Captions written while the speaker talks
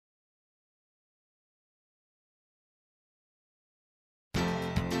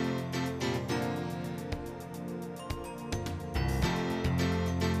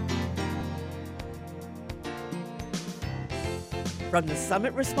From the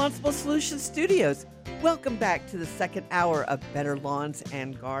Summit Responsible Solutions Studios, welcome back to the second hour of Better Lawns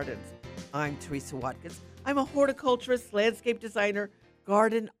and Gardens. I'm Teresa Watkins. I'm a horticulturist, landscape designer,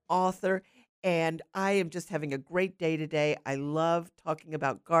 garden author, and I am just having a great day today. I love talking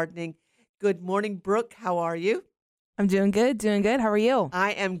about gardening. Good morning, Brooke. How are you? I'm doing good, doing good. How are you?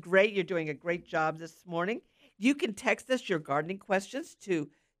 I am great. You're doing a great job this morning. You can text us your gardening questions to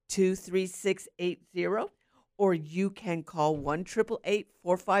 23680, or you can call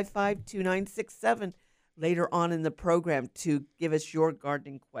 1-888-455-2967 later on in the program to give us your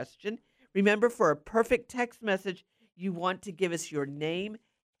gardening question. Remember, for a perfect text message, you want to give us your name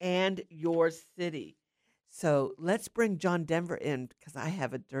and your city. So let's bring John Denver in because I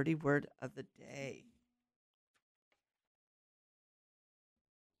have a dirty word of the day.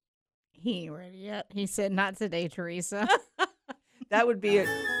 He ain't ready yet. He said, not today, Teresa. That would be it.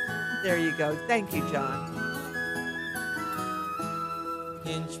 There you go. Thank you, John.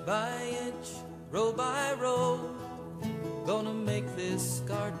 Inch by inch, row by row, gonna make this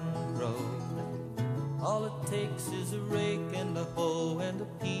garden grow. All it takes is a rake and a hoe and a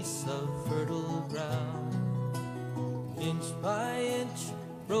piece of fertile ground. Inch by inch,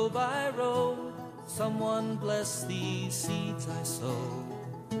 row by row, someone bless these seeds I sow.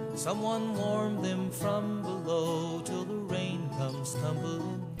 Someone warm them from below till the rain comes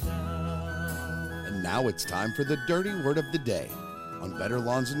tumbling down. And now it's time for the dirty word of the day on Better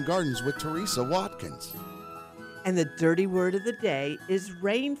Lawns and Gardens with Teresa Watkins. And the dirty word of the day is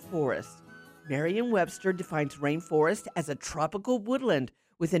rainforest. Merriam-Webster defines rainforest as a tropical woodland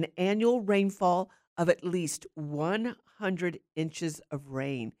with an annual rainfall of at least 100 inches of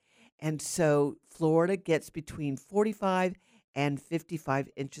rain. And so Florida gets between 45 and 55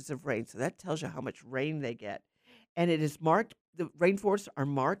 inches of rain. So that tells you how much rain they get. And it is marked, the rainforests are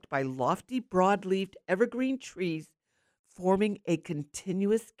marked by lofty, broad-leaved evergreen trees forming a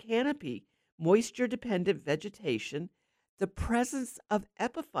continuous canopy, moisture-dependent vegetation, the presence of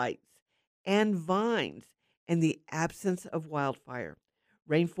epiphytes and vines, and the absence of wildfire.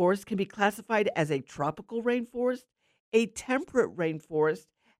 Rainforests can be classified as a tropical rainforest, a temperate rainforest,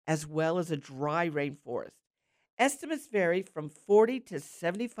 as well as a dry rainforest. Estimates vary from 40 to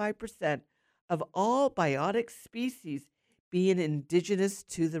 75% of all biotic species being indigenous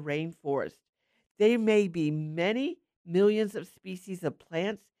to the rainforest. There may be many millions of species of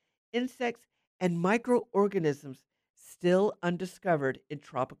plants, insects, and microorganisms still undiscovered in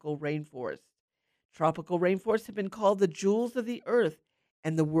tropical rainforests. Tropical rainforests have been called the jewels of the earth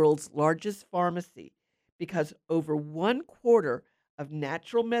and the world's largest pharmacy because over 1/4 of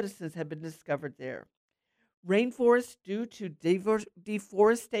natural medicines have been discovered there. Rainforests, due to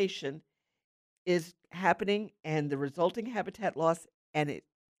deforestation, is happening and the resulting habitat loss, and it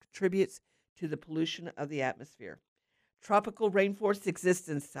contributes to the pollution of the atmosphere. Tropical rainforests exist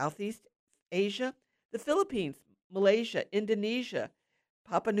in Southeast Asia, the Philippines, Malaysia, Indonesia,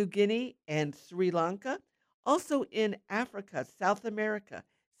 Papua New Guinea, and Sri Lanka. Also in Africa, South America,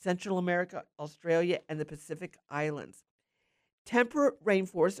 Central America, Australia, and the Pacific Islands. Temperate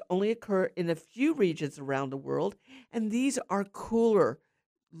rainforests only occur in a few regions around the world, and these are cooler,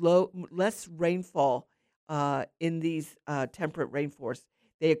 less rainfall in these temperate rainforests.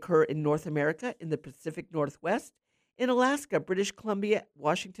 They occur in North America, in the Pacific Northwest, in Alaska, British Columbia,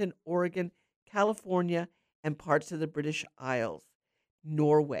 Washington, Oregon, California, and parts of the British Isles,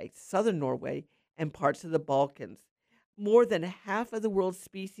 Norway, southern Norway, and parts of the Balkans. More than half of the world's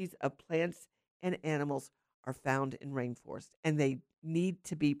species of plants and animals are found in rainforests, and they need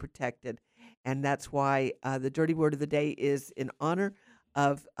to be protected. And that's why the dirty word of the day is in honor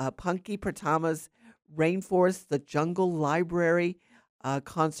of Punky Pratama's Rainforest, the Jungle Library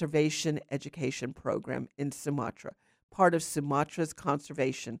Conservation Education Program in Sumatra, part of Sumatra's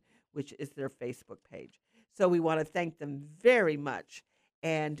Conservation, which is their Facebook page. So we want to thank them very much,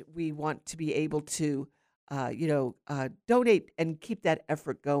 and we want to be able to, donate and keep that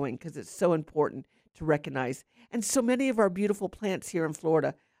effort going because it's so important to recognize. And so many of our beautiful plants here in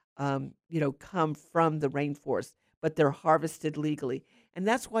Florida, come from the rainforest, but they're harvested legally. And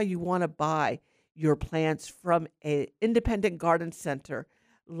that's why you want to buy your plants from an independent garden center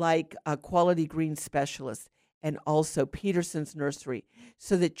like Quality Green Specialist and also Peterson's Nursery,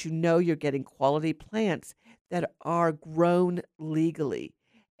 so that you know you're getting quality plants that are grown legally.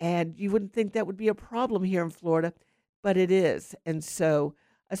 And you wouldn't think that would be a problem here in Florida, but it is. And so,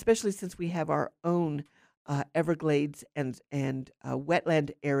 especially since we have our own Everglades and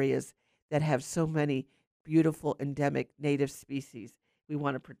wetland areas that have so many beautiful endemic native species, we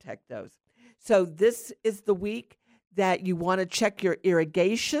want to protect those. So this is the week that you want to check your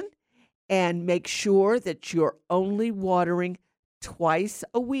irrigation and make sure that you're only watering twice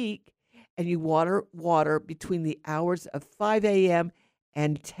a week, and you water between the hours of 5 a.m.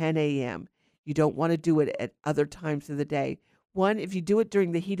 and 10 a.m. You don't want to do it at other times of the day. One, if you do it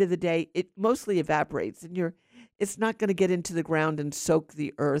during the heat of the day, it mostly evaporates, and it's not going to get into the ground and soak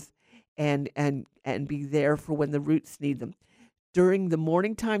the earth and be there for when the roots need them. During the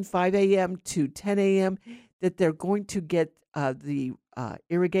morning time, 5 a.m. to 10 a.m., that they're going to get the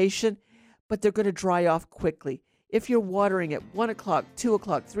irrigation, but they're going to dry off quickly. If you're watering at 1 o'clock, 2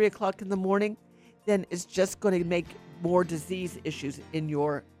 o'clock, 3 o'clock in the morning, then it's just going to make more disease issues in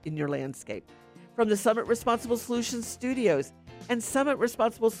your landscape. From the Summit Responsible Solutions Studios and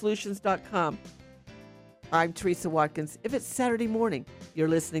SummitResponsibleSolutions.com, I'm Teresa Watkins. If it's Saturday morning, you're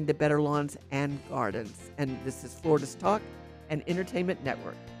listening to Better Lawns and Gardens, and this is Florida's Talk and Entertainment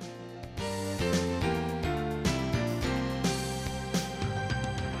Network.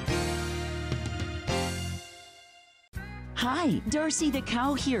 Hi, Darcy the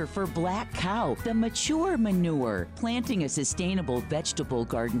Cow here for Black Cow, the mature manure. Planting a sustainable vegetable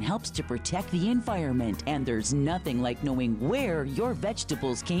garden helps to protect the environment, and there's nothing like knowing where your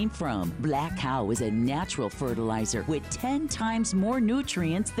vegetables came from. Black Cow is a natural fertilizer with 10 times more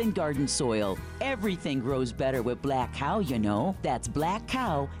nutrients than garden soil. Everything grows better with Black Cow, you know. That's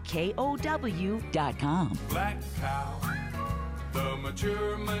blackcow.com. Black Cow, the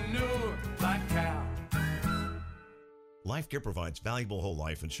mature manure. Black Cow. LifeCare provides valuable whole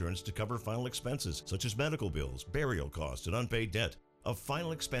life insurance to cover final expenses such as medical bills, burial costs, and unpaid debt. A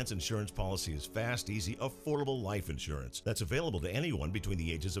final expense insurance policy is fast, easy, affordable life insurance that's available to anyone between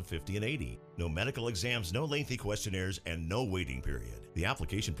the ages of 50 and 80. No medical exams, no lengthy questionnaires, and no waiting period. The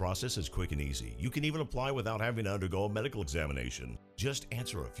application process is quick and easy. You can even apply without having to undergo a medical examination. Just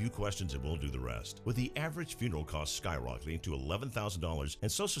answer a few questions and we'll do the rest. With the average funeral cost skyrocketing to $11,000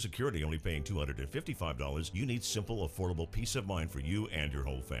 and Social Security only paying $255, you need simple, affordable peace of mind for you and your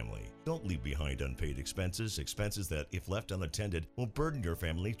whole family. Don't leave behind unpaid expenses that, if left unattended, will burden your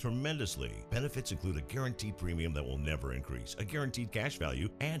family tremendously. Benefits include a guaranteed premium that will never increase, a guaranteed cash value,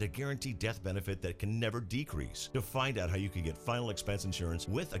 and a guaranteed death benefit that can never decrease. To find out how you can get final expense insurance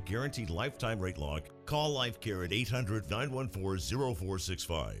with a guaranteed lifetime rate lock, call LifeCare at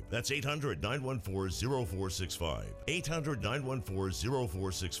 800-914-0465. That's 800-914-0465.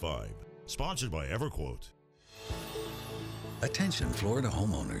 800-914-0465. Sponsored by EverQuote. Attention Florida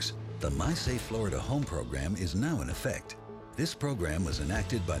homeowners. The MySafe Florida Home Program is now in effect. This program was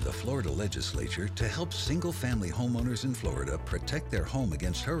enacted by the Florida legislature to help single-family homeowners in Florida protect their home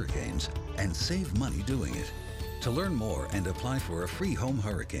against hurricanes and save money doing it. To learn more and apply for a free home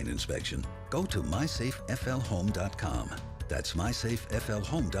hurricane inspection, go to mysafeflhome.com. That's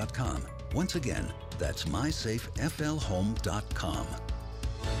mysafeflhome.com. Once again, that's mysafeflhome.com.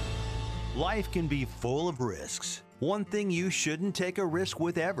 Life can be full of risks. One thing you shouldn't take a risk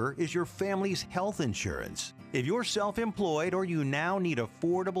with ever is your family's health insurance. If you're self-employed or you now need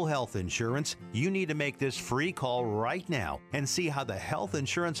affordable health insurance, you need to make this free call right now and see how the Health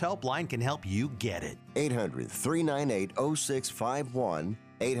Insurance Helpline can help you get it. 800-398-0651.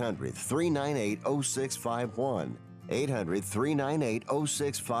 800-398-0651.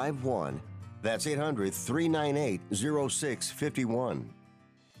 800-398-0651. That's 800-398-0651.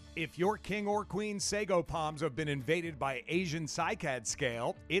 If your king or queen sago palms have been invaded by Asian cycad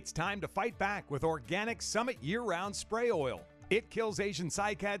scale, it's time to fight back with Organic Summit year-round spray oil. It kills Asian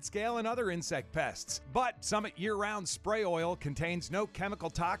cycad scale and other insect pests, but Summit year-round spray oil contains no chemical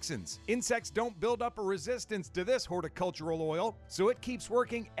toxins. Insects don't build up a resistance to this horticultural oil, so it keeps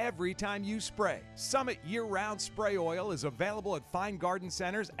working every time you spray. Summit year-round spray oil is available at fine garden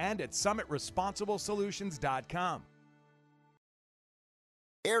centers and at SummitResponsibleSolutions.com.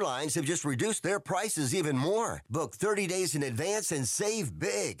 Airlines have just reduced their prices even more. Book 30 days in advance and save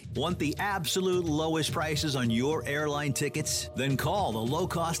big. Want the absolute lowest prices on your airline tickets? Then call the Low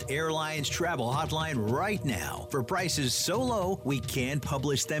Cost Airlines Travel Hotline right now for prices so low we can't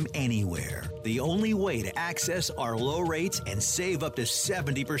publish them anywhere. The only way to access our low rates and save up to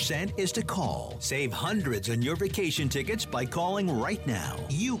 70% is to call. Save hundreds on your vacation tickets by calling right now.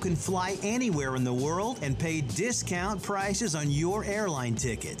 You can fly anywhere in the world and pay discount prices on your airline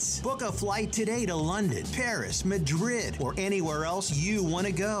tickets. Book a flight today to London, Paris, Madrid, or anywhere else you want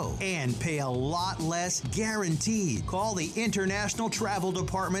to go and pay a lot less guaranteed. Call the International Travel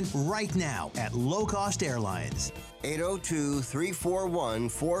Department right now at Low Cost Airlines.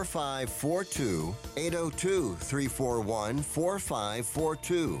 802-341-4542.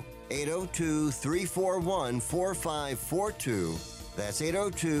 802-341-4542. 802-341-4542. That's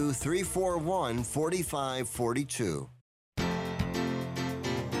 802-341-4542.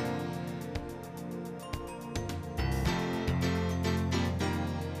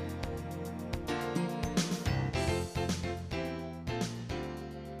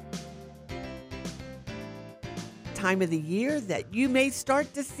 time of the year that you may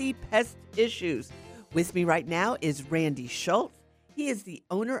start to see pest issues. With me right now is Randy Schultz. He is the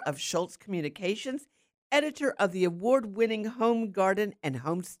owner of Schultz Communications, editor of the award-winning Home Garden and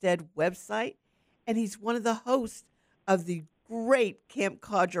Homestead website, and he's one of the hosts of the great Camp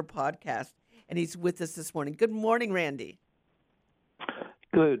Codger podcast, and he's with us this morning. Good morning, Randy.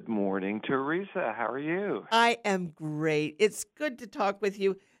 Good morning, Teresa. How are you? I am great. It's good to talk with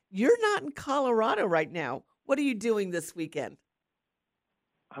you. You're not in Colorado right now. What are you doing this weekend?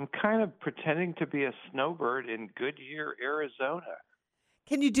 I'm kind of pretending to be a snowbird in Goodyear, Arizona.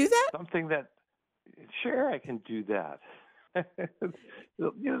 Can you do that? Something that, sure, I can do that.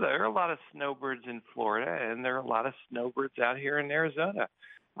 There are a lot of snowbirds in Florida, and there are a lot of snowbirds out here in Arizona.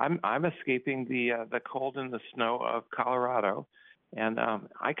 I'm escaping the cold and the snow of Colorado, and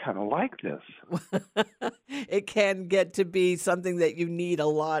I kind of like this. It can get to be something that you need a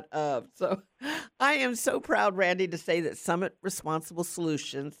lot of. So I am so proud, Randy, to say that Summit Responsible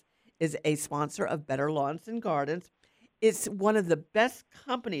Solutions is a sponsor of Better Lawns and Gardens. It's one of the best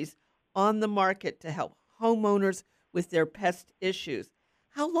companies on the market to help homeowners with their pest issues.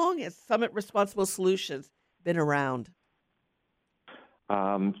 How long has Summit Responsible Solutions been around?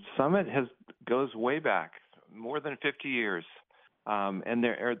 Summit goes way back, more than 50 years. And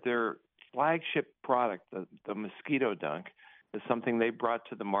their flagship product, the Mosquito Dunk, is something they brought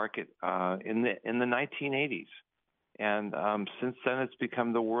to the market in the 1980s. And since then, it's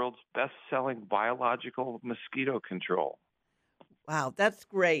become the world's best-selling biological mosquito control. Wow, that's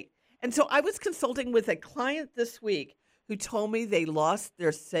great. And so I was consulting with a client this week who told me they lost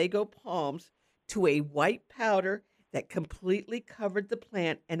their sago palms to a white powder that completely covered the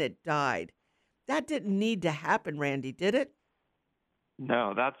plant and it died. That didn't need to happen, Randy, did it?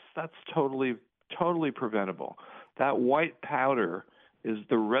 No, that's totally preventable. That white powder is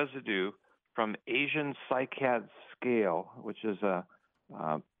the residue from Asian cycad scale, which is a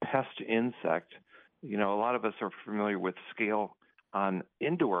pest insect. You know, a lot of us are familiar with scale on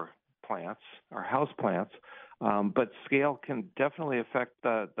indoor plants or house plants, but scale can definitely affect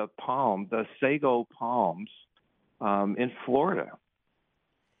the sago palms in Florida.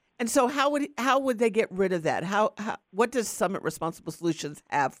 And so how would they get rid of that? What does Summit Responsible Solutions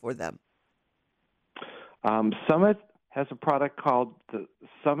have for them? Summit has a product called the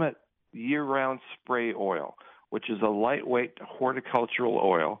Summit Year-Round Spray Oil, which is a lightweight horticultural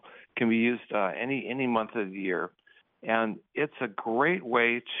oil. Can be used any month of the year. And it's a great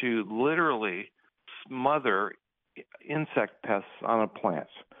way to literally smother insect pests on a plant.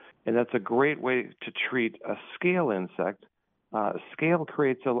 And that's a great way to treat a scale insect. Scale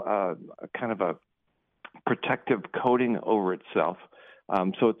creates a kind of a protective coating over itself.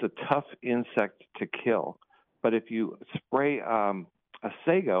 So it's a tough insect to kill. But if you spray a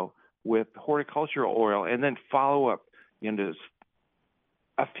sago with horticultural oil and then follow up into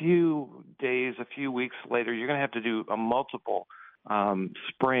a few days, a few weeks later, you're going to have to do multiple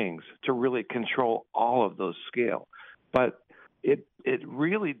sprayings to really control all of those scale. But it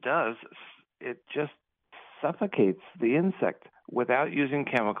really does. It just suffocates the insect without using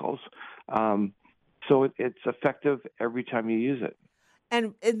chemicals. So it's effective every time you use it.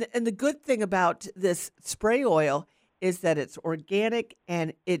 And the good thing about this spray oil is that it's organic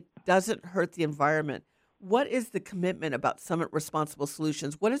and it doesn't hurt the environment. What is the commitment about Summit Responsible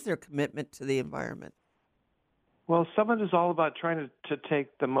Solutions? What is their commitment to the environment? Well, Summit is all about trying to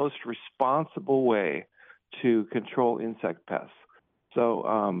take the most responsible way to control insect pests.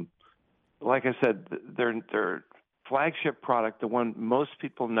 So, like I said, their flagship product, the one most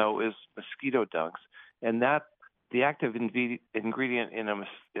people know, is Mosquito Dunks, and that the active ingredient in a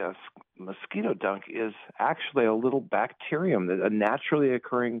mosquito dunk is actually a little bacterium, a naturally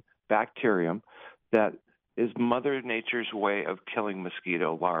occurring bacterium that is Mother Nature's way of killing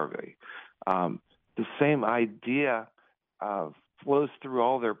mosquito larvae. The same idea flows through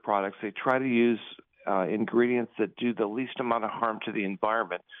all their products. They try to use ingredients that do the least amount of harm to the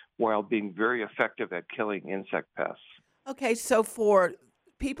environment while being very effective at killing insect pests. Okay, so for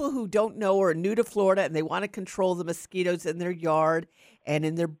people who don't know or are new to Florida and they want to control the mosquitoes in their yard and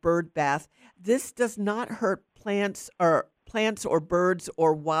in their bird bath, this does not hurt plants or birds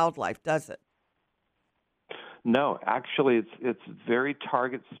or wildlife, does it? No, actually, it's very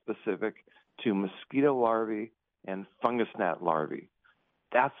target specific to mosquito larvae and fungus gnat larvae.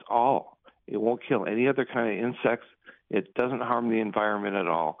 That's all. It won't kill any other kind of insects. It doesn't harm the environment at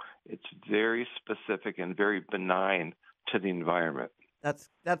all. It's very specific and very benign to the environment.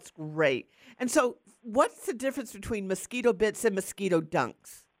 That's great. And so what's the difference between mosquito bits and mosquito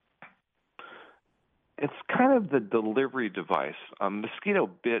dunks? It's kind of the delivery device. Mosquito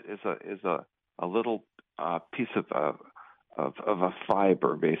bit is a little piece of a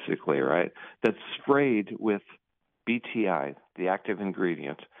fiber, basically, right? That's sprayed with BTI, the active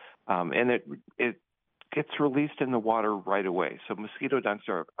ingredient, and it gets released in the water right away. So mosquito dunks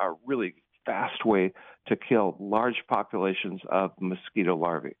are a really fast way to kill large populations of mosquito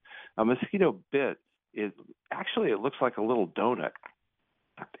larvae. A mosquito bit is actually, it looks like a little donut,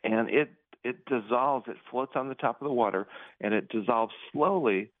 and it dissolves. It floats on the top of the water, and it dissolves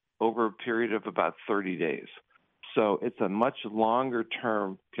slowly over a period of about 30 days. So it's a much longer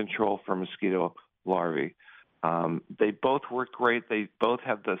term control for mosquito larvae. They both work great. They both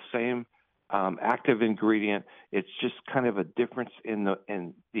have the same active ingredient. It's just kind of a difference in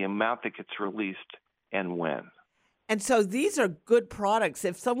the amount that gets released and when. And so these are good products.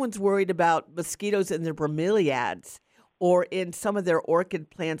 If someone's worried about mosquitoes in their bromeliads or in some of their orchid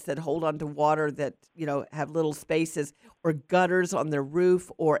plants that hold onto water that, have little spaces, or gutters on their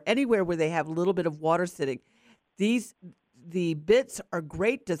roof, or anywhere where they have a little bit of water sitting, the bits are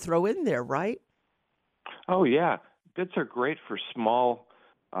great to throw in there, right? Oh, yeah. Bits are great for small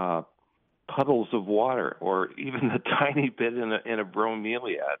puddles of water, or even the tiny bit in a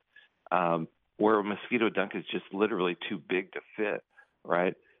bromeliad, where a mosquito dunk is just literally too big to fit,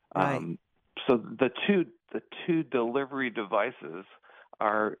 right? Right. So the two delivery devices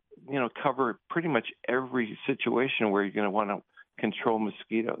are, cover pretty much every situation where you're going to want to control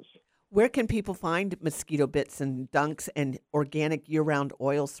mosquitoes. Where can people find mosquito bits and dunks and organic year-round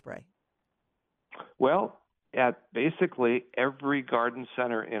oil spray? Well, at basically every garden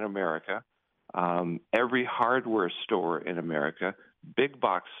center in America, every hardware store in America, big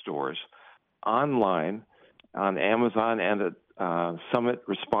box stores, online, on Amazon, and at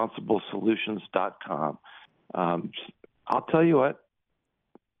SummitResponsibleSolutions.com. I'll tell you what,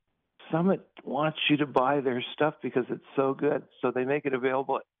 Summit wants you to buy their stuff because it's so good. So they make it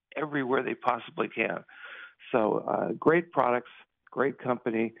available everywhere they possibly can. So great products, great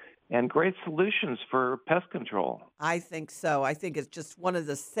company, and great solutions for pest control. I think so. I think it's just one of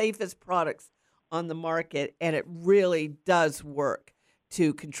the safest products on the market, and it really does work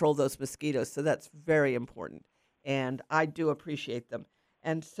to control those mosquitoes. So that's very important, and I do appreciate them.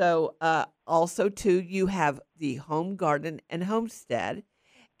 And so also, too, you have the Home Garden and Homestead.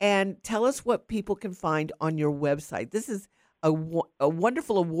 And tell us what people can find on your website. This is a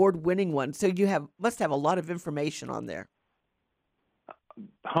wonderful award-winning one, so you must have a lot of information on there.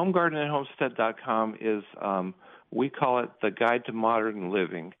 HomeGardenandHomestead.com is, we call it the Guide to Modern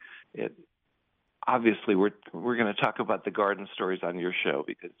Living. Obviously, we're going to talk about the garden stories on your show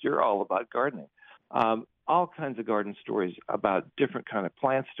because you're all about gardening. All kinds of garden stories about different kind of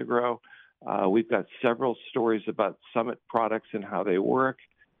plants to grow. We've got several stories about Summit products and how they work.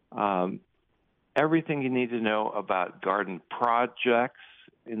 Everything you need to know about garden projects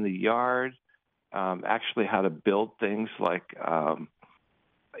in the yard, actually how to build things like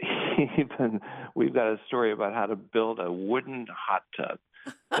even we've got a story about how to build a wooden hot tub.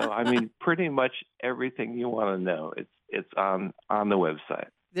 So, I mean, pretty much everything you want to know, it's on the website.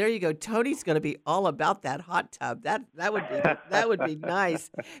 There you go. Tony's going to be all about that hot tub. That would be nice.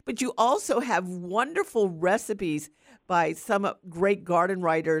 But you also have wonderful recipes by some great garden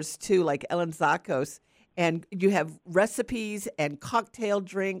writers too, like Ellen Zakos, and you have recipes and cocktail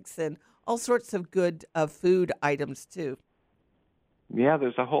drinks and all sorts of good food items too. Yeah,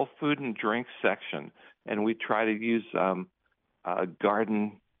 there's a whole food and drink section, and we try to use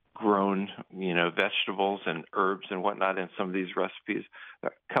garden-grown, vegetables and herbs and whatnot in some of these recipes. A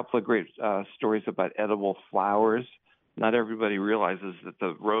couple of great stories about edible flowers. Not everybody realizes that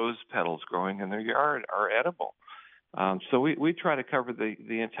the rose petals growing in their yard are edible. So we try to cover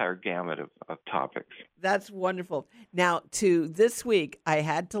the entire gamut of topics. That's wonderful. Now, this week, I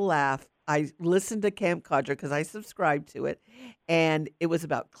had to laugh. I listened to Camp Codger because I subscribed to it, and it was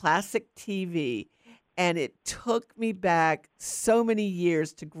about classic TV. And it took me back so many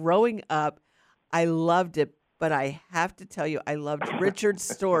years to growing up. I loved it, but I have to tell you, I loved Richard's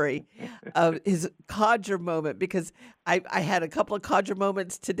story of his codger moment because I had a couple of codger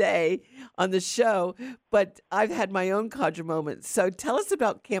moments today on the show, but I've had my own codger moments. So tell us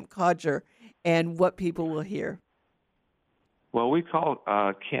about Camp Codger and what people will hear. Well, we call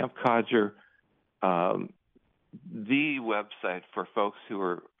Camp Codger the website for folks who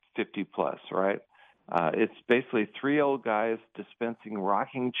are 50 plus, right? It's basically three old guys dispensing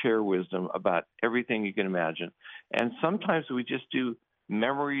rocking chair wisdom about everything you can imagine. And sometimes we just do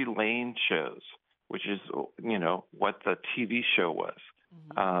memory lane shows, which is, what the TV show was.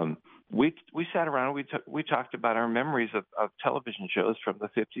 Mm-hmm. We sat around, we talked about our memories of television shows from the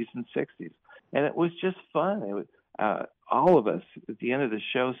 50s and 60s. And it was just fun. All of us at the end of the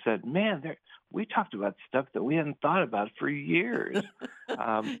show said, man, we talked about stuff that we hadn't thought about for years.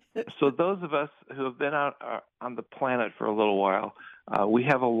 So those of us who have been out on the planet for a little while, we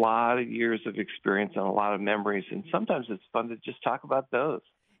have a lot of years of experience and a lot of memories, and sometimes it's fun to just talk about those.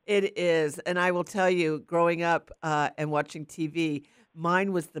 It is. And I will tell you, growing up and watching TV,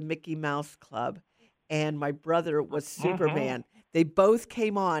 mine was the Mickey Mouse Club, and my brother was Superman. They both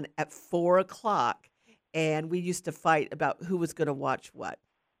came on at 4 o'clock, and we used to fight about who was going to watch what.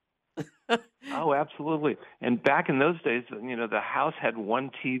 Oh, absolutely. And back in those days, the house had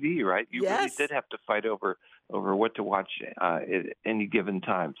one TV, right? You really did have to fight over what to watch at any given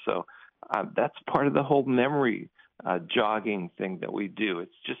time. So that's part of the whole memory jogging thing that we do.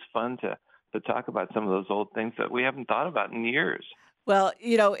 It's just fun to talk about some of those old things that we haven't thought about in years. Well,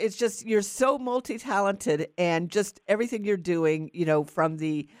 it's just you're so multi-talented, and just everything you're doing, from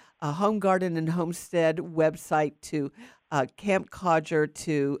the Home Garden and Homestead website to Camp Codger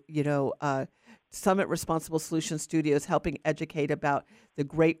to, Summit Responsible Solutions Studios, helping educate about the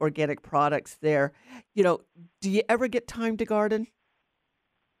great organic products there. Do you ever get time to garden?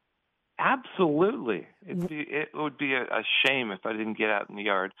 Absolutely. It would be a shame if I didn't get out in the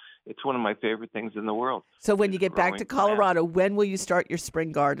yard. It's one of my favorite things in the world. So when you get back to Colorado, when will you start your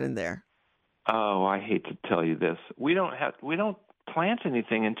spring garden there? Oh, I hate to tell you this. We don't plant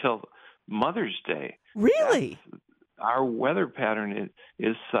anything until Mother's Day. Really? Our weather pattern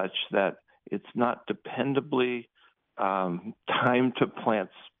is such that it's not dependably time to plant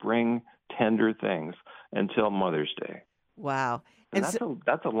spring tender things until Mother's Day. Wow. And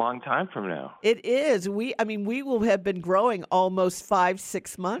that's a long time from now. It is. We will have been growing almost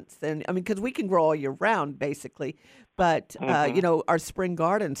 5-6 months, and because we can grow all year round basically, but our spring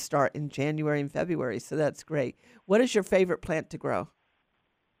gardens start in January and February, so that's great. What is your favorite plant to grow?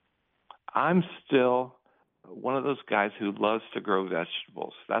 I'm still one of those guys who loves to grow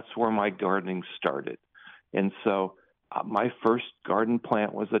vegetables. That's where my gardening started, and so my first garden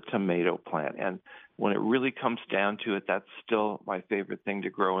plant was a tomato plant, and when it really comes down to it, that's still my favorite thing to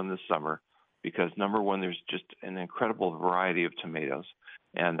grow in the summer because, number one, there's just an incredible variety of tomatoes.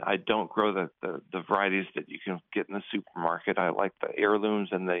 And I don't grow the varieties that you can get in the supermarket. I like the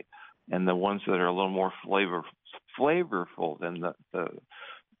heirlooms and the ones that are a little more flavorful than the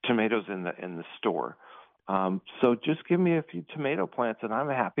tomatoes in the store. So just give me a few tomato plants and I'm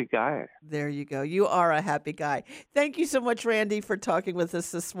a happy guy. There you go. You are a happy guy. Thank you so much, Randy, for talking with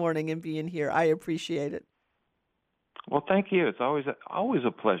us this morning and being here. I appreciate it. Well, thank you. It's always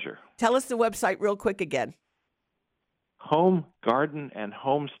a pleasure. Tell us the website real quick again. Home Garden and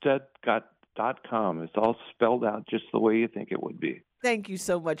Homestead.com. It's all spelled out just the way you think it would be. Thank you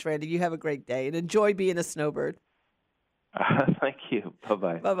so much, Randy. You have a great day and enjoy being a snowbird. Thank you.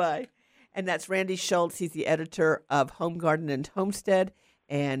 Bye-bye. Bye-bye. And that's Randy Schultz. He's the editor of Home Garden and Homestead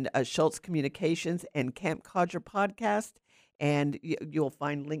and Schultz Communications and Camp Codger podcast. And you'll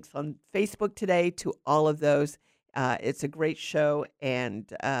find links on Facebook today to all of those. It's a great show,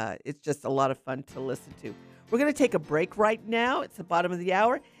 and it's just a lot of fun to listen to. We're going to take a break right now. It's the bottom of the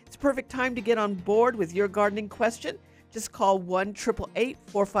hour. It's a perfect time to get on board with your gardening question. Just call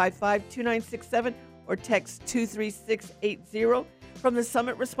 1-888-455-2967 or text 23680 from the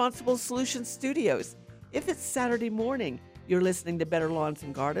Summit Responsible Solutions Studios. If it's Saturday morning, you're listening to Better Lawns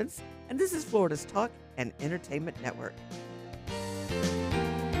and Gardens, and this is Florida's Talk and Entertainment Network.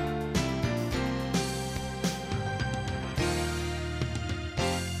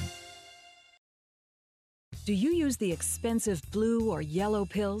 Do you use the expensive blue or yellow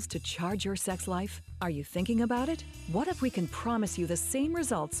pills to charge your sex life? Are you thinking about it? What if we can promise you the same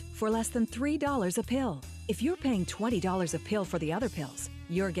results for less than $3 a pill? If you're paying $20 a pill for the other pills,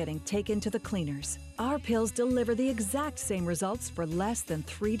 you're getting taken to the cleaners. Our pills deliver the exact same results for less than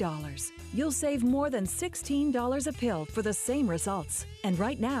 $3. You'll save more than $16 a pill for the same results. And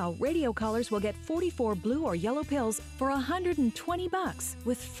right now, radio callers will get 44 blue or yellow pills for $120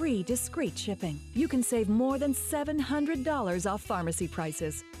 with free discreet shipping. You can save more than $700 off pharmacy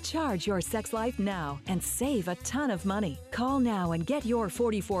prices. Charge your sex life now and save a ton of money. Call now and get your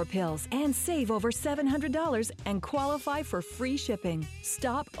 44 pills and save over $700 and qualify for free shipping.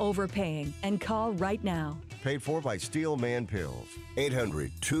 Stop overpaying and call right now. Paid for by Steelman Pills.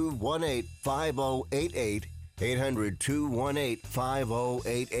 800-218-5088.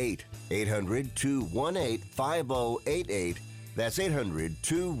 800-218-5088. 800-218-5088. That's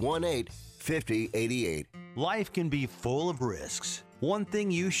 800-218-5088. Life can be full of risks. One thing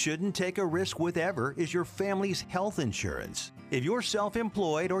you shouldn't take a risk with ever is your family's health insurance. If you're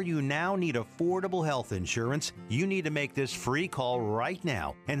self-employed or you now need affordable health insurance, you need to make this free call right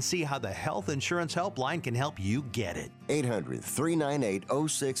now and see how the Health Insurance Helpline can help you get it.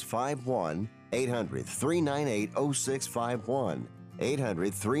 800-398-0651. 800 398 0651.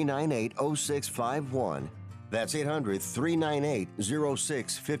 800 398 0651. That's 800 398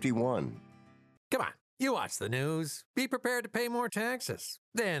 0651. Come on, you watch the news. Be prepared to pay more taxes.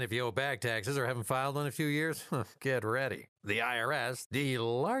 Then, if you owe back taxes or haven't filed in a few years, get ready. The IRS, the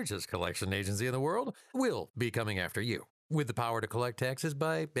largest collection agency in the world, will be coming after you with the power to collect taxes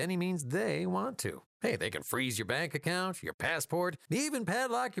by any means they want to. Hey, they can freeze your bank account, your passport, even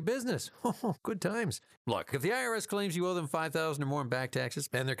padlock your business. Good times. Look, if the IRS claims you owe them $5,000 or more in back taxes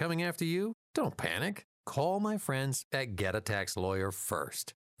and they're coming after you, don't panic. Call my friends at Get a Tax Lawyer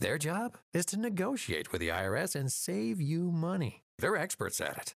first. Their job is to negotiate with the IRS and save you money. They're experts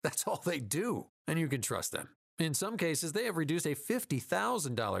at it. That's all they do, and you can trust them. In some cases, they have reduced a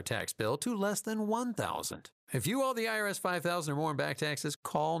 $50,000 tax bill to less than $1,000. If you owe the IRS $5,000 or more in back taxes,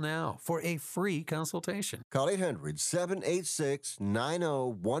 call now for a free consultation. Call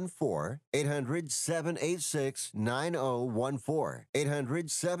 800-786-9014. 800-786-9014.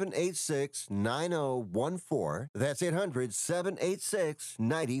 800-786-9014. That's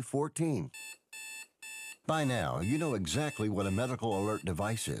 800-786-9014. By now, you know exactly what a medical alert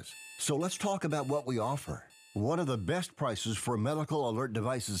device is. So let's talk about what we offer. One of the best prices for medical alert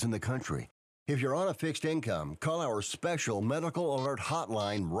devices in the country. If you're on a fixed income, call our special medical alert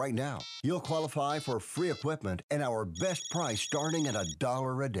hotline right now. You'll qualify for free equipment and our best price starting at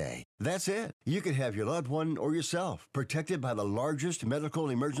 $1 a day. That's it. You could have your loved one or yourself protected by the largest medical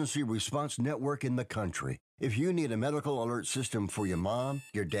emergency response network in the country. If you need a medical alert system for your mom,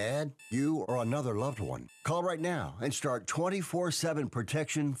 your dad, you, or another loved one, call right now and start 24/7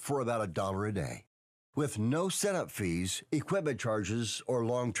 protection for about $1 a day. With no setup fees, equipment charges, or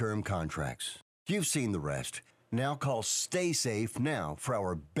long-term contracts. You've seen the rest. Now call Stay Safe now for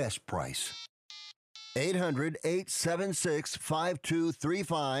our best price.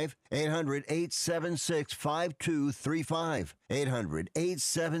 800-876-5235. 800-876-5235.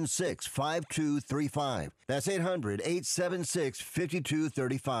 800-876-5235. That's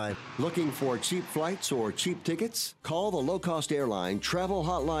 800-876-5235. Looking for cheap flights or cheap tickets? Call the low-cost airline travel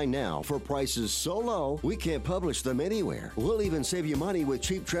hotline now for prices so low we can't publish them anywhere. We'll even save you money with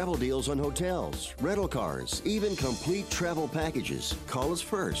cheap travel deals on hotels, rental cars, even complete travel packages. Call us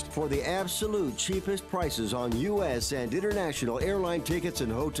first for the absolute cheapest prices on U.S. and international airline tickets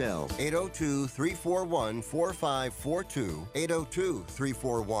and hotels. 802-341-4542.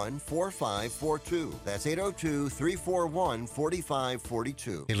 802-341-4542. That's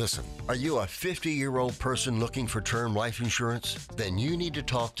 802-341-4542. Hey, listen, are you a 50-year-old person looking for term life insurance? Then you need to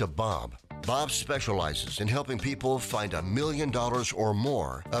talk to Bob. Bob specializes in helping people find $1 million or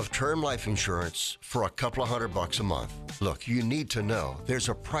more of term life insurance for a couple of $100 a month. Look, you need to know there's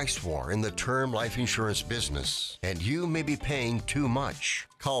a price war in the term life insurance business, and you may be paying too much.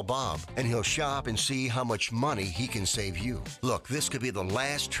 Call Bob, and he'll shop and see how much money he can save you. Look, this could be the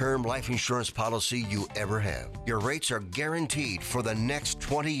last term life insurance policy you ever have. Your rates are guaranteed for the next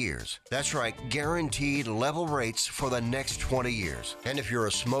 20 years. That's right, guaranteed level rates for the next 20 years. And if you're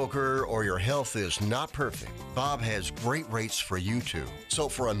a smoker or your health is not perfect, Bob has great rates for you too. So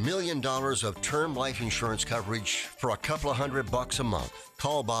for $1 million of term life insurance coverage for a couple of $100 a month,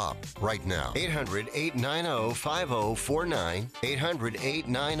 call Bob right now. 800-890-5049.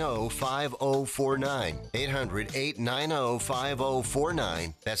 800-890-5049.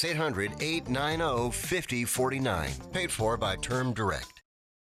 800-890-5049. That's 800-890-5049. Paid for by Term Direct.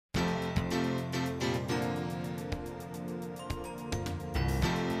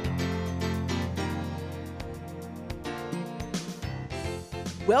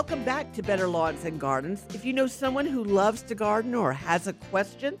 Welcome back to Better Lawns and Gardens. If you know someone who loves to garden or has a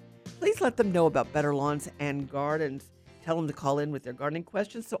question, please let them know about Better Lawns and Gardens. Tell them to call in with their gardening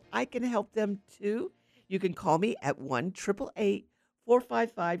questions so I can help them too. You can call me at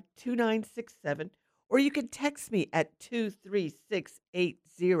 1-888-455-2967, or you can text me at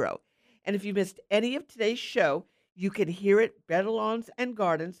 23680. And if you missed any of today's show, you can hear it, Better Lawns and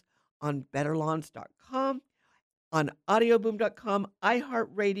Gardens, on betterlawns.com, on audioboom.com,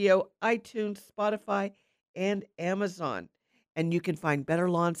 iHeartRadio, iTunes, Spotify, and Amazon. And you can find Better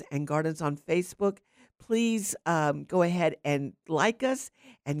Lawns and Gardens on Facebook. Please go ahead and like us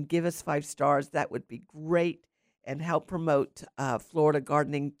and give us 5 stars. That would be great and help promote Florida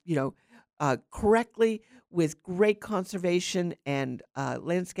gardening, correctly with great conservation and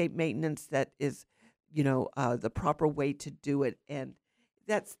landscape maintenance. That is, the proper way to do it. And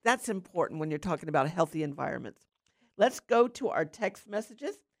that's important when you're talking about healthy environments. Let's go to our text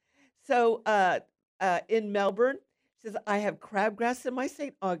messages. So in Melbourne, it says, I have crabgrass in my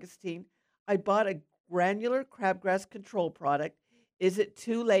St. Augustine. I bought a granular crabgrass control product. Is it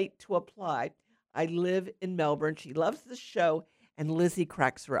too late to apply? I live in Melbourne. She loves the show, and Lizzie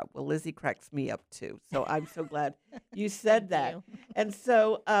cracks her up. Well, Lizzie cracks me up too. So I'm so glad you said that. you. And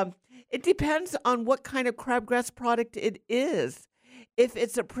so it depends on what kind of crabgrass product it is. If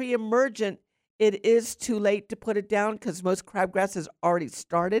it's a pre-emergent, it is too late to put it down because most crabgrass has already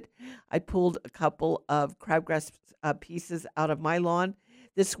started. I pulled a couple of crabgrass pieces out of my lawn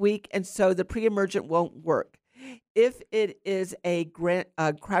this week, and so the pre-emergent won't work. If it is a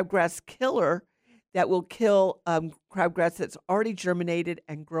crabgrass killer that will kill crabgrass that's already germinated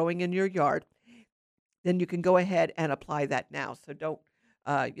and growing in your yard, then you can go ahead and apply that now. So don't,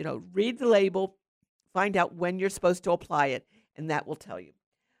 read the label, find out when you're supposed to apply it, and that will tell you.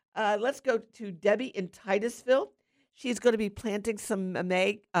 Let's go to Debbie in Titusville. She's going to be planting some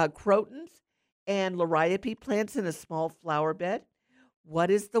crotons and liriope plants in a small flower bed.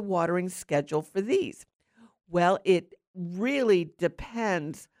 What is the watering schedule for these? Well, it really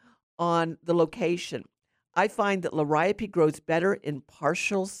depends on the location. I find that liriope grows better in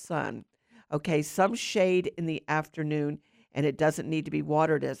partial sun. Okay, some shade in the afternoon, and it doesn't need to be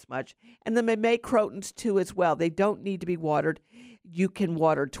watered as much. And the Mamey crotons, too, as well. They don't need to be watered. You can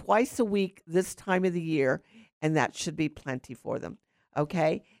water twice a week this time of the year, and that should be plenty for them.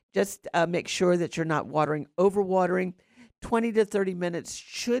 Okay, just make sure that you're not overwatering. 20 to 30 minutes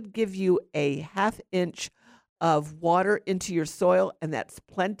should give you a ½ inch of water into your soil, and that's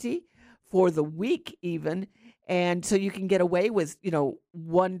plenty for the week even. And so you can get away with,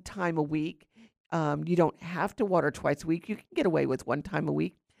 one time a week. You don't have to water twice a week. You can get away with one time a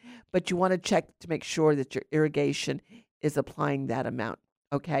week, but you want to check to make sure that your irrigation is applying that amount,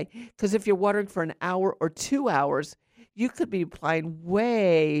 okay? Because if you're watering for an hour or 2 hours, you could be applying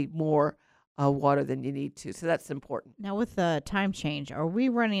way more water than you need to. So that's important. Now, with the time change, are we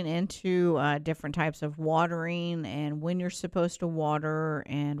running into different types of watering and when you're supposed to water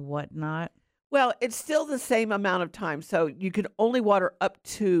and whatnot? Well, it's still the same amount of time. So you can only water up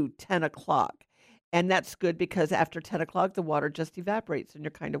to 10 o'clock. And that's good because after 10 o'clock, the water just evaporates and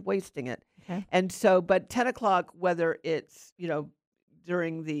you're kind of wasting it. Okay. And so, but 10 o'clock, whether it's,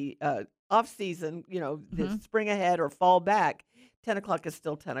 during the off season, the spring ahead or fall back, 10 o'clock is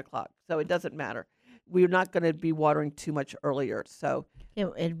still 10 o'clock. So it doesn't matter. We're not going to be watering too much earlier. So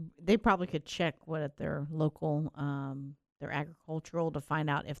they probably could check at their local, their agricultural to find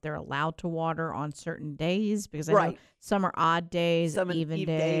out if they're allowed to water on certain days because I know some are odd days, some even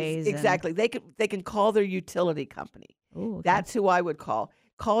days. Exactly. They can call their utility company. Ooh, okay. That's who I would call.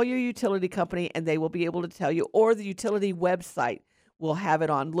 Call your utility company and they will be able to tell you, or the utility website will have it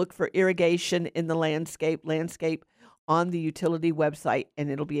on. Look for irrigation in the landscape on the utility website, and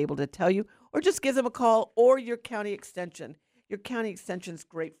it'll be able to tell you, or just give them a call, or your county extension. Your county extension is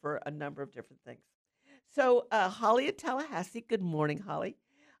great for a number of different things. So Holly in Tallahassee, good morning, Holly.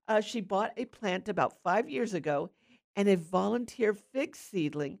 She bought a plant about 5 years ago, and a volunteer fig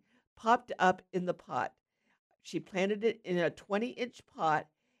seedling popped up in the pot. She planted it in a 20-inch pot,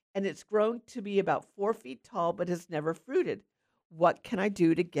 and it's grown to be about 4 feet tall, but has never fruited. What can I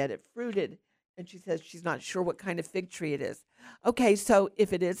do to get it fruited? And she says she's not sure what kind of fig tree it is. Okay, so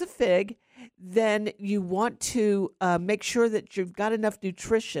if it is a fig, then you want to make sure that you've got enough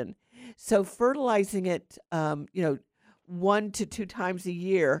nutrition. So fertilizing it, 1 to 2 times a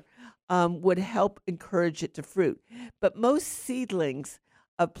year would help encourage it to fruit. But most seedlings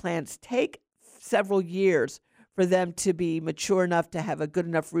of plants take several years for them to be mature enough to have a good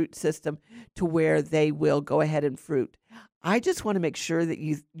enough root system to where they will go ahead and fruit. I just want to make sure that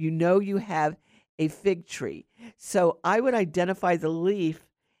you have a fig tree. So I would identify the leaf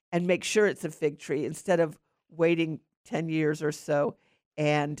and make sure it's a fig tree instead of waiting 10 years or so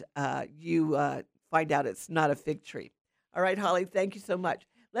and you find out it's not a fig tree. All right, Holly, thank you so much.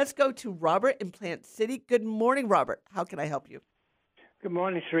 Let's go to Robert in Plant City. Good morning, Robert. How can I help you? Good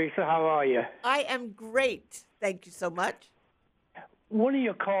morning, Teresa. How are you? I am great. Thank you so much. One of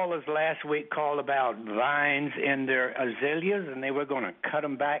your callers last week called about vines in their azaleas, and they were going to cut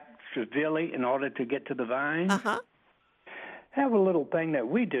them back severely in order to get to the vines. Have a little thing that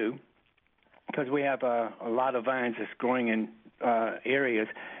we do, because we have a lot of vines that's growing in areas.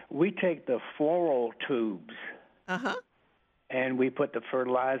 We take the floral tubes, and we put the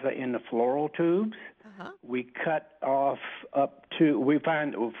fertilizer in the floral tubes. We cut off up to, we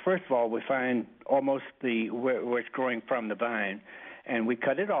find almost where it's growing from the vine, and we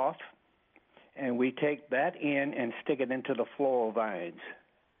cut it off, and we take that in and stick it into the floral vines.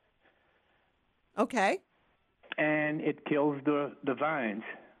 Okay. And it kills the vines,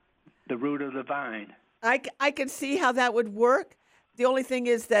 the root of the vine. I can see how that would work. The only thing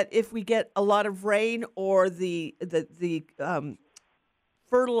is that if we get a lot of rain or the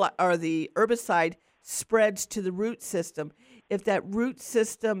the herbicide spreads to the root system, if that root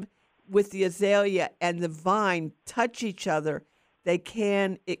system with the azalea and the vine touch each other, it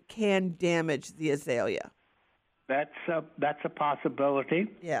can damage the azalea. That's a possibility.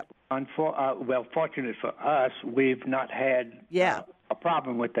 Yeah. Fortunate for us, we've not had a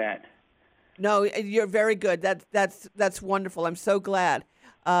problem with that. No, you're very good. That's wonderful. I'm so glad.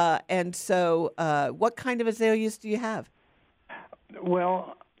 And so, what kind of azaleas do you have?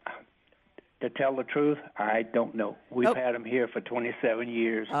 Well, to tell the truth, I don't know. We've had them here for 27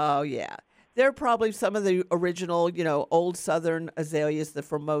 years. Oh, yeah. They're probably some of the original, old southern azaleas, the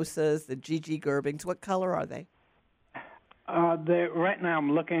Formosas, the Gigi Gerbings. What color are they? Right now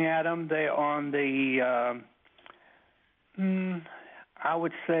I'm looking at them. They're on the, I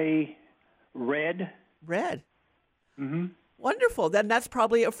would say, red. Red? Mm-hmm. Wonderful. Then that's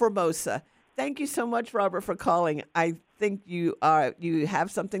probably a Formosa. Thank you so much, Robert, for calling. I think you have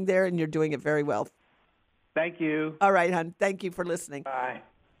something there, and you're doing it very well. Thank you. All right, hon. Thank you for listening. Bye.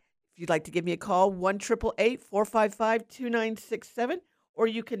 If you'd like to give me a call, 1-888-455-2967, or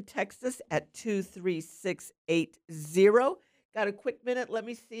you can text us at 23680. Got a quick minute? Let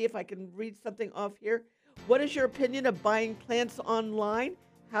me see if I can read something off here. What is your opinion of buying plants online?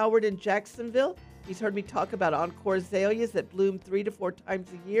 Howard in Jacksonville. He's heard me talk about Encore azaleas that bloom 3 to 4 times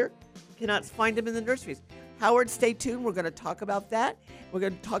a year. You cannot find them in the nurseries. Howard, stay tuned. We're going to talk about that. We're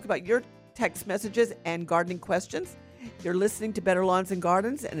going to talk about your text messages and gardening questions. You're listening to Better Lawns and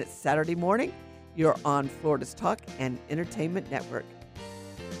Gardens, and it's Saturday morning. You're on Florida's Talk and Entertainment Network.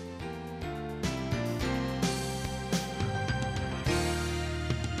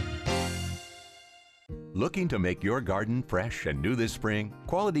 Looking to make your garden fresh and new this spring?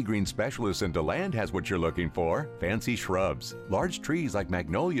 Quality Green Specialist in DeLand has what you're looking for. Fancy shrubs, large trees like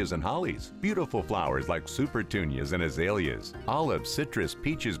magnolias and hollies, beautiful flowers like supertunias and azaleas, olives, citrus,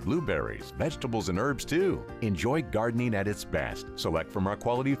 peaches, blueberries, vegetables and herbs too. Enjoy gardening at its best. Select from our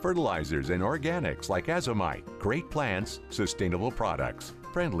quality fertilizers and organics like Azomite. Great plants, sustainable products.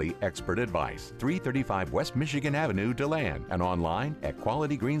 Friendly expert advice. 335 West Michigan Avenue, DeLand, and online at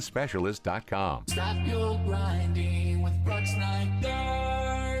qualitygreensspecialist.com. Stop your grinding with Brooks Night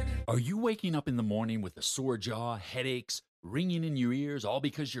Guard. Are you waking up in the morning with a sore jaw, headaches, ringing in your ears, all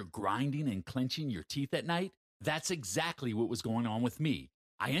because you're grinding and clenching your teeth at night? That's exactly what was going on with me.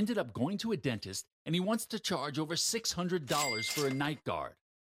 I ended up going to a dentist, and he wants to charge over $600 for a night guard.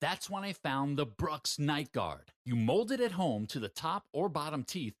 That's when I found the Brooks Night Guard. You mold it at home to the top or bottom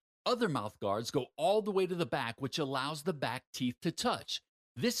teeth. Other mouth guards go all the way to the back, which allows the back teeth to touch.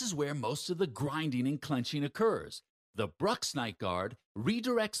 This is where most of the grinding and clenching occurs. The Brooks Night Guard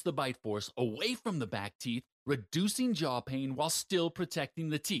redirects the bite force away from the back teeth, reducing jaw pain while still protecting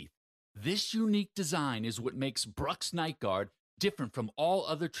the teeth. This unique design is what makes Brooks Night Guard different from all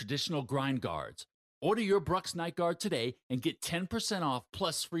other traditional grind guards. Order your Brooks Night Guard today and get 10% off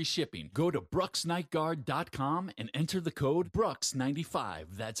plus free shipping. Go to brooksnightguard.com and enter the code BRUX95.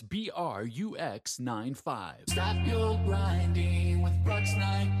 That's BRUX95. Stop your grinding with Brooks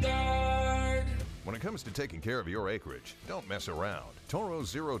Night Guard. When it comes to taking care of your acreage, don't mess around. Toro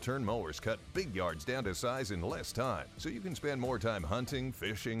zero-turn mowers cut big yards down to size in less time, so you can spend more time hunting,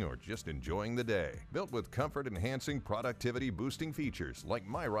 fishing, or just enjoying the day. Built with comfort-enhancing, productivity-boosting features like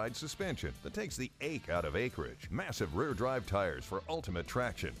MyRide suspension that takes the ache out of acreage, massive rear-drive tires for ultimate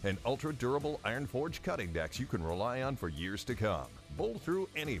traction, and ultra-durable iron-forged cutting decks you can rely on for years to come. Bowl through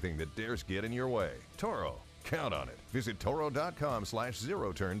anything that dares get in your way. Toro. Count on it. Visit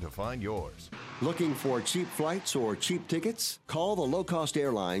Toro.com/zero-turn to find yours. Looking for cheap flights or cheap tickets? Call the low-cost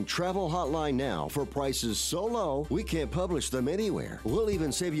airline travel hotline now for prices so low we can't publish them anywhere. We'll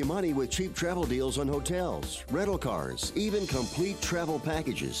even save you money with cheap travel deals on hotels, rental cars, even complete travel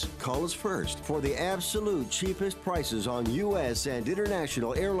packages. Call us first for the absolute cheapest prices on U.S. and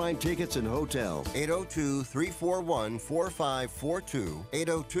international airline tickets and hotels. 802-341-4542.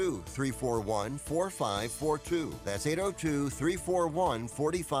 802-341-4542. That's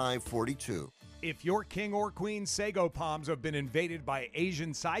 802-341-4542. If your king or queen sago palms have been invaded by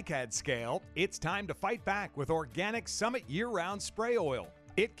Asian cycad scale, it's time to fight back with Organic Summit year-round spray oil.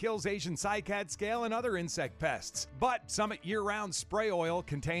 It kills Asian cycad scale and other insect pests. But Summit year-round spray oil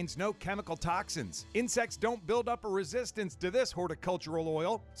contains no chemical toxins. Insects don't build up a resistance to this horticultural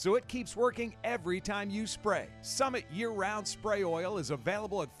oil, so it keeps working every time you spray. Summit year-round spray oil is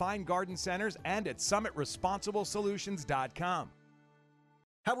available at fine garden centers and at summitresponsiblesolutions.com.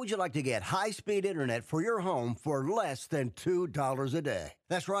 How would you like to get high-speed internet for your home for less than $2 a day?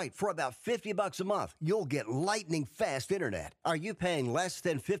 That's right. For about $50 a month, you'll get lightning fast internet. Are you paying less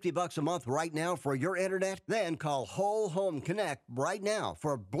than $50 a month right now for your internet? Then call Whole Home Connect right now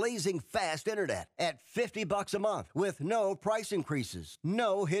for blazing fast internet at $50 a month with no price increases,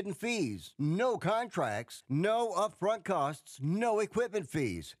 no hidden fees, no contracts, no upfront costs, no equipment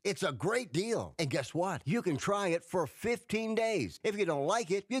fees. It's a great deal. And guess what? You can try it for 15 days. If you don't like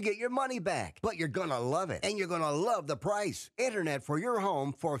it, you get your money back. But you're going to love it, and you're going to love the price. Internet for your home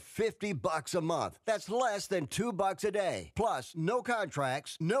for $50 a month. That's less than $2 a day. Plus, no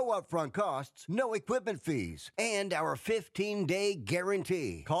contracts, no upfront costs, no equipment fees, and our 15-day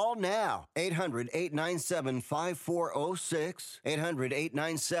guarantee. Call now. 800-897-5406.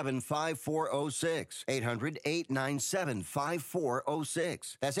 800-897-5406.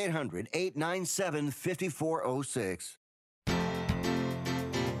 800-897-5406. That's 800-897-5406.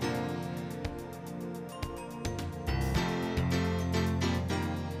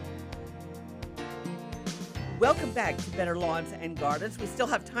 Welcome back to Better Lawns and Gardens. We still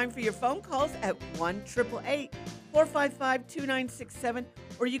have time for your phone calls at 1-888-455-2967,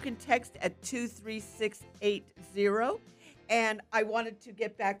 or you can text at 23680. And I wanted to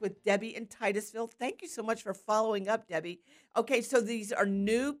get back with Debbie in Titusville. Thank you so much for following up, Debbie. Okay, so these are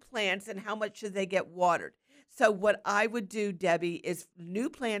new plants, and how much should they get watered? So what I would do, Debbie, is new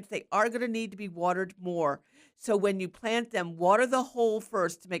plants, they are going to need to be watered more. So when you plant them, water the hole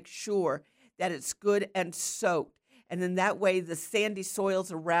first to make sure that it's good and soaked. And then that way the sandy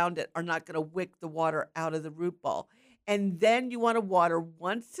soils around it are not going to wick the water out of the root ball. And then you want to water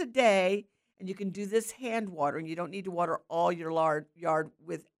once a day, and you can do this hand watering. You don't need to water all your yard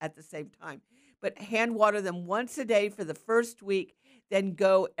with at the same time. But hand water them once a day for the first week, then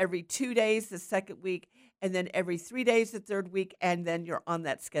go every 2 days the second week, and then every 3 days the third week, and then you're on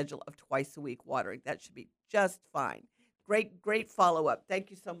that schedule of twice a week watering. That should be just fine. Great follow-up.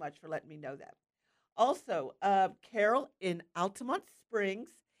 Thank you so much for letting me know that. Also, Carol in Altamont Springs,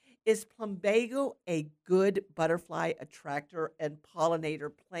 is plumbago a good butterfly attractor and pollinator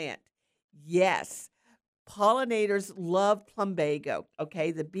plant? Yes. Pollinators love plumbago,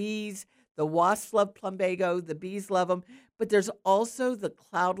 okay? The bees, the wasps love plumbago, the bees love them, but there's also the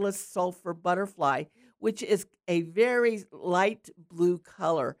cloudless sulfur butterfly, which is a very light blue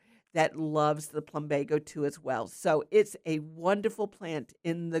color that loves the plumbago too as well. So it's a wonderful plant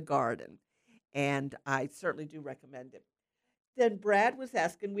in the garden, and I certainly do recommend it. Then Brad was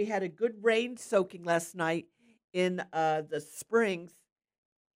asking, we had a good rain soaking last night in the Springs,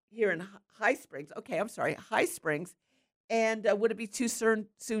 here in High Springs. Okay, I'm sorry, High Springs. And would it be too soon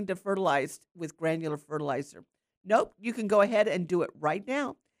to fertilize with granular fertilizer? Nope, you can go ahead and do it right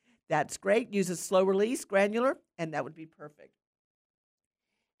now. That's great. Use a slow release granular, and that would be perfect.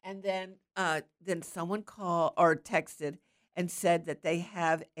 And then someone called or texted and said that they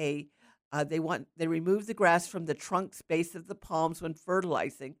have they remove the grass from the trunks base of the palms when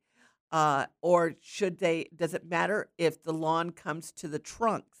fertilizing, or does it matter if the lawn comes to the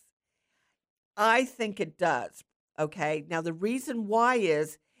trunks? I think it does. Okay. Now the reason why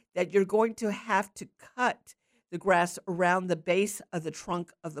is that you're going to have to cut the grass around the base of the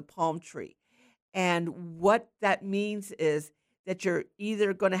trunk of the palm tree, and what that means is that you're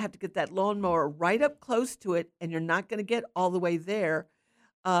either going to have to get that lawnmower right up close to it, and you're not going to get all the way there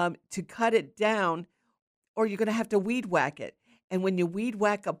to cut it down, or you're going to have to weed whack it. And when you weed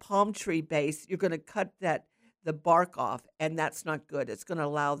whack a palm tree base, you're going to cut the bark off, and that's not good. It's going to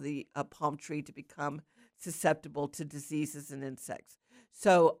allow the palm tree to become susceptible to diseases and insects.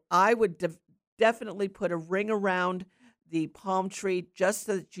 So I would definitely put a ring around the palm tree just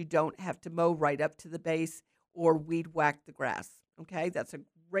so that you don't have to mow right up to the base or weed whack the grass. Okay, that's a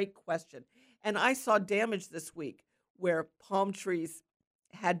great question. And I saw damage this week where palm trees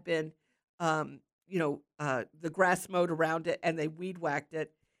had been, the grass mowed around it, and they weed whacked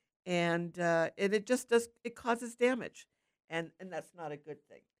it, and it just causes damage, and that's not a good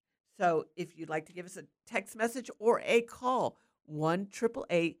thing. So if you'd like to give us a text message or a call,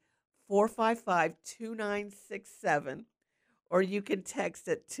 1-888-455-2967. Or you can text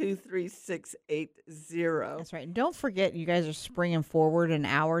at 23680. That's right. And don't forget, you guys are springing forward an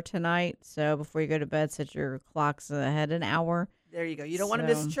hour tonight. So before you go to bed, set your clocks ahead an hour. There you go. You don't want to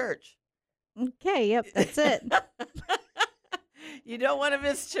miss church. Okay. Yep. That's it. You don't want to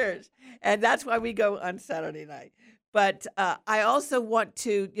miss church. And that's why we go on Saturday night. But I also want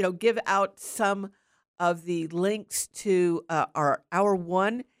to, give out some of the links to our Hour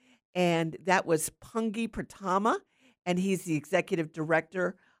 1. And that was Pungi Pratama. And he's the executive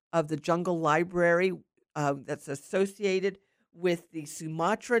director of the Jungle Library that's associated with the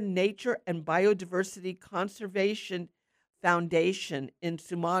Sumatra Nature and Biodiversity Conservation Foundation in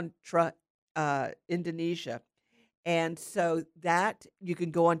Sumatra, Indonesia. And so that you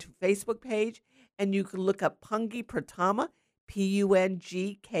can go onto Facebook page and you can look up Punggy Pratama, Pungky,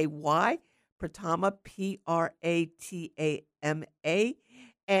 Pratama, Pratama.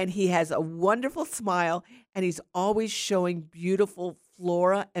 And he has a wonderful smile, and he's always showing beautiful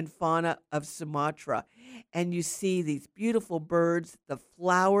flora and fauna of Sumatra. And you see these beautiful birds, the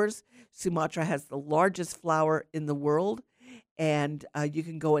flowers. Sumatra has the largest flower in the world. And you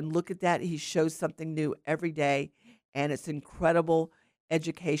can go and look at that. He shows something new every day. And it's incredible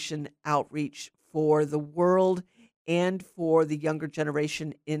education outreach for the world and for the younger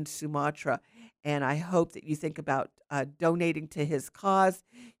generation in Sumatra. And I hope that you think about donating to his cause.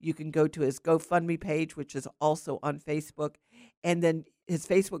 You can go to his GoFundMe page, which is also on Facebook. And then his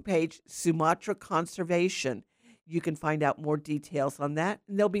Facebook page, Sumatra Conservation. You can find out more details on that.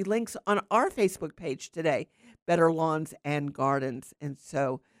 And there'll be links on our Facebook page today, Better Lawns and Gardens. And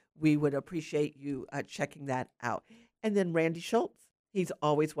so we would appreciate you checking that out. And then Randy Schultz. He's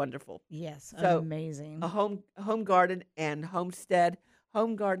always wonderful. Yes, so amazing. A home garden and homestead,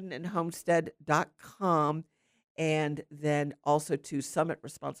 homegardenandhomestead.com, and then also to Summit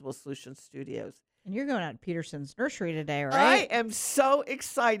Responsible Solutions Studios. And you're going out to Peterson's Nursery today, right? I am so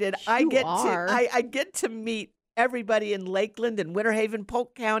excited. I get to meet everybody in Lakeland and Winter Haven,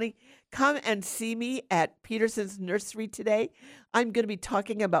 Polk County. Come and see me at Peterson's Nursery today. I'm going to be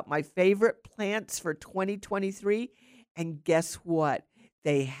talking about my favorite plants for 2023. And guess what?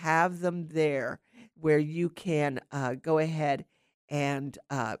 They have them there where you can go ahead and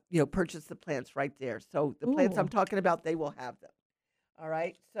purchase the plants right there. So the plants I'm talking about, they will have them. All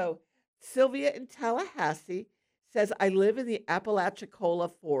right. So Sylvia in Tallahassee says, I live in the Apalachicola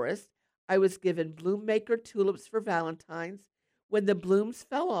forest. I was given bloom maker tulips for Valentine's. When the blooms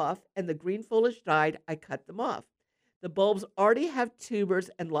fell off and the green foliage died, I cut them off. The bulbs already have tubers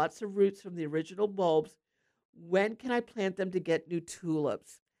and lots of roots from the original bulbs. When can I plant them to get new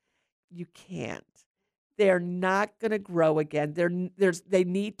tulips? You can't. They're not going to grow again. They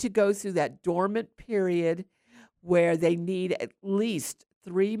need to go through that dormant period where they need at least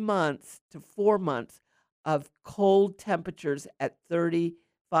 3 months to 4 months of cold temperatures at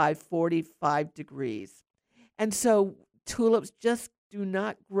 35, 45 degrees. And so tulips just do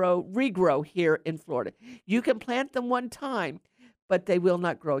not regrow here in Florida. You can plant them one time, but they will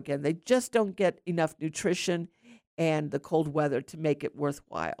not grow again. They just don't get enough nutrition and the cold weather to make it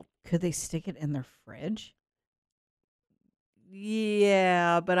worthwhile. Could they stick it in their fridge?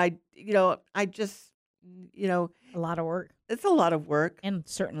 Yeah, but I just, a lot of work. It's a lot of work. And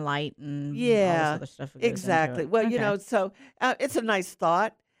certain light and all this yeah, other stuff. That goes exactly. into it. Well, Okay. so it's a nice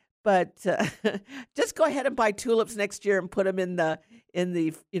thought, but just go ahead and buy tulips next year and put them in the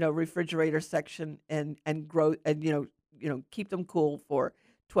refrigerator section and grow and keep them cool for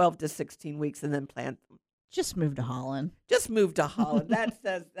 12 to 16 weeks and then plant them. Just move to Holland. Just move to Holland. That's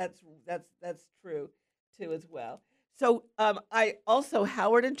true too as well. So I also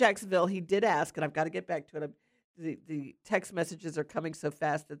Howard in Jacksonville, he did ask, and I've got to get back to it. The text messages are coming so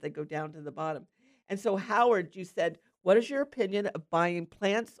fast that they go down to the bottom. And so Howard, you said, what is your opinion of buying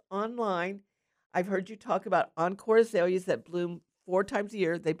plants online? I've heard you talk about Encore azaleas that bloom 4 times a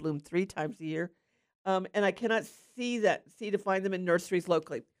year. They bloom 3 times a year. And I cannot see to find them in nurseries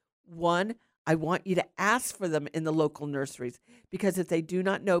locally. One, I want you to ask for them in the local nurseries, because if they do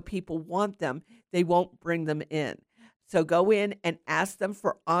not know people want them, they won't bring them in. So go in and ask them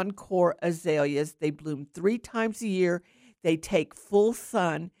for Encore azaleas. They bloom 3 times a year. They take full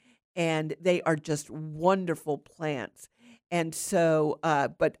sun, and they are just wonderful plants. And so,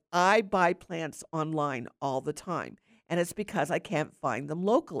 but I buy plants online all the time, and it's because I can't find them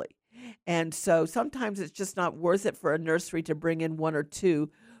locally. And so sometimes it's just not worth it for a nursery to bring in 1 or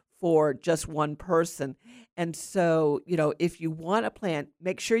 2 for just one person. And so, if you want a plant,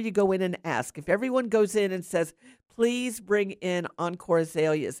 make sure you go in and ask. If everyone goes in and says, please bring in Encore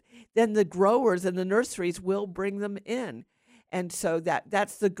azaleas, then the growers and the nurseries will bring them in. And so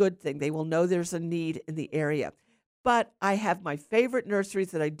that's the good thing. They will know there's a need in the area. But I have my favorite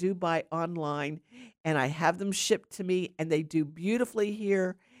nurseries that I do buy online, and I have them shipped to me, and they do beautifully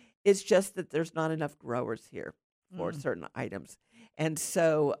here. It's just that there's not enough growers here for certain items. And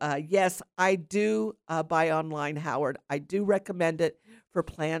so, yes, I do buy online, Howard. I do recommend it for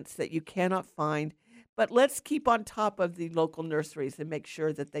plants that you cannot find. But let's keep on top of the local nurseries and make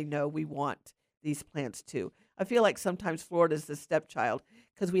sure that they know we want these plants too. I feel like sometimes Florida is the stepchild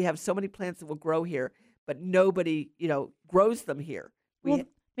because we have so many plants that will grow here, but nobody, grows them here.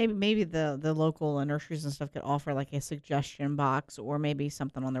 Maybe the local nurseries and stuff could offer like a suggestion box or maybe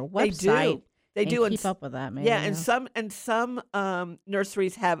something on their website They do keep up with that, maybe. Yeah, and some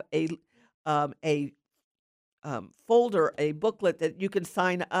nurseries have a folder, a booklet that you can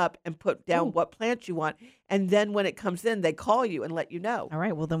sign up and put down what plants you want, and then when it comes in, they call you and let you know. All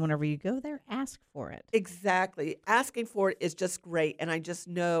right. Well, then whenever you go there, ask for it. Exactly. Asking for it is just great, and I just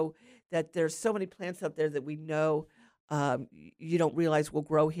know that there's so many plants out there that we know you don't realize will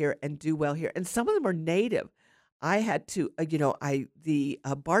grow here and do well here, and some of them are native. I had to, the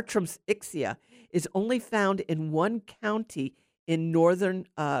Bartram's Ixia is only found in one county in northern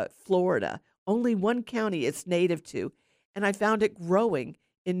Florida. Only one county it's native to, and I found it growing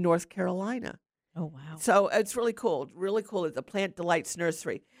in North Carolina. Oh, wow. So it's really cool. Really cool. It's a Plant Delights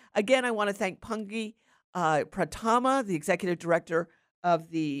Nursery. Again, I want to thank Pungi Pratama, the executive director of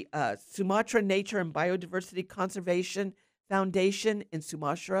the Sumatra Nature and Biodiversity Conservation Foundation in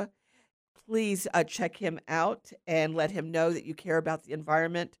Sumatra. Please check him out and let him know that you care about the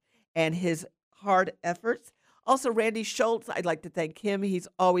environment and his hard efforts. Also, Randy Schultz, I'd like to thank him. He's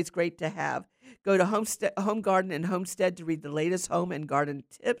always great to have. Go to Home Garden and Homestead to read the latest home and garden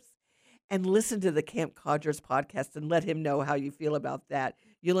tips and listen to the Camp Codgers podcast and let him know how you feel about that.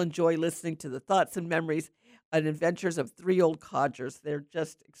 You'll enjoy listening to the thoughts and memories and adventures of 3 old codgers. They're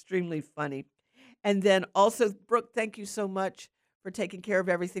just extremely funny. And then also, Brooke, thank you so much for taking care of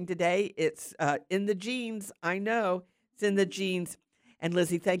everything today. It's in the genes. I know it's in the genes. And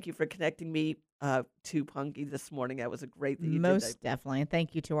Lizzie, thank you for connecting me to Pungi this morning. That was a great thing you did. Most definitely. And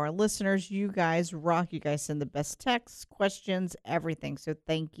thank you to our listeners. You guys rock. You guys send the best texts, questions, everything. So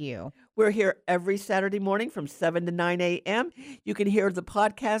thank you. We're here every Saturday morning from 7 to 9 a.m. You can hear the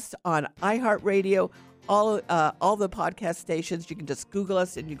podcast on iHeartRadio, all the podcast stations. You can just Google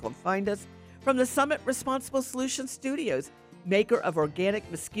us and you can find us. From the Summit Responsible Solutions Studios, maker of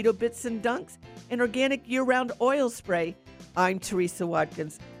organic mosquito bits and dunks and organic year-round oil spray, I'm Teresa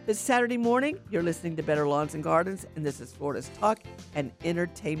Watkins. This Saturday morning, you're listening to Better Lawns and Gardens, and this is Florida's Talk and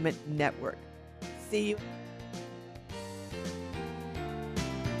Entertainment Network. See you.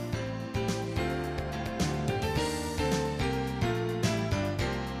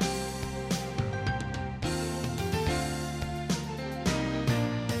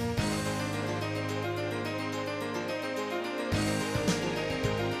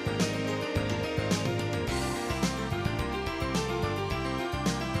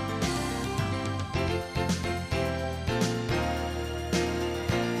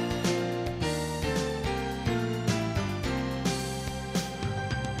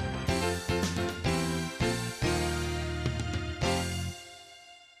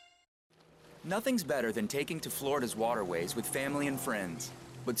 Nothing's better than taking to Florida's waterways with family and friends.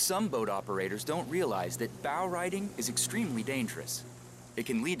 But some boat operators don't realize that bow riding is extremely dangerous. It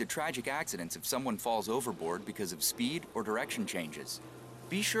can lead to tragic accidents if someone falls overboard because of speed or direction changes.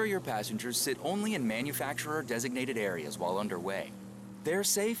 Be sure your passengers sit only in manufacturer-designated areas while underway. Their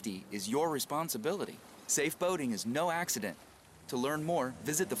safety is your responsibility. Safe boating is no accident. To learn more,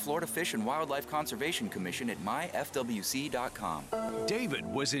 visit the Florida Fish and Wildlife Conservation Commission at myfwc.com. David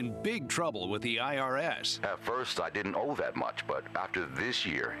was in big trouble with the IRS. At first, I didn't owe that much, but after this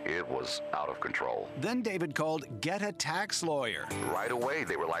year, it was out of control. Then David called Get a Tax Lawyer. Right away,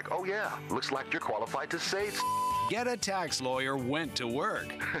 they were like, oh yeah, looks like you're qualified to save. Get a Tax Lawyer went to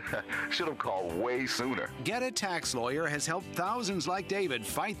work. Should have called way sooner. Get a Tax Lawyer has helped thousands like David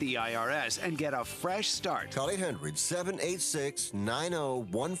fight the IRS and get a fresh start. Call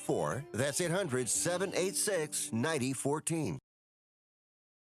 800-786-9014. That's 800-786-9014.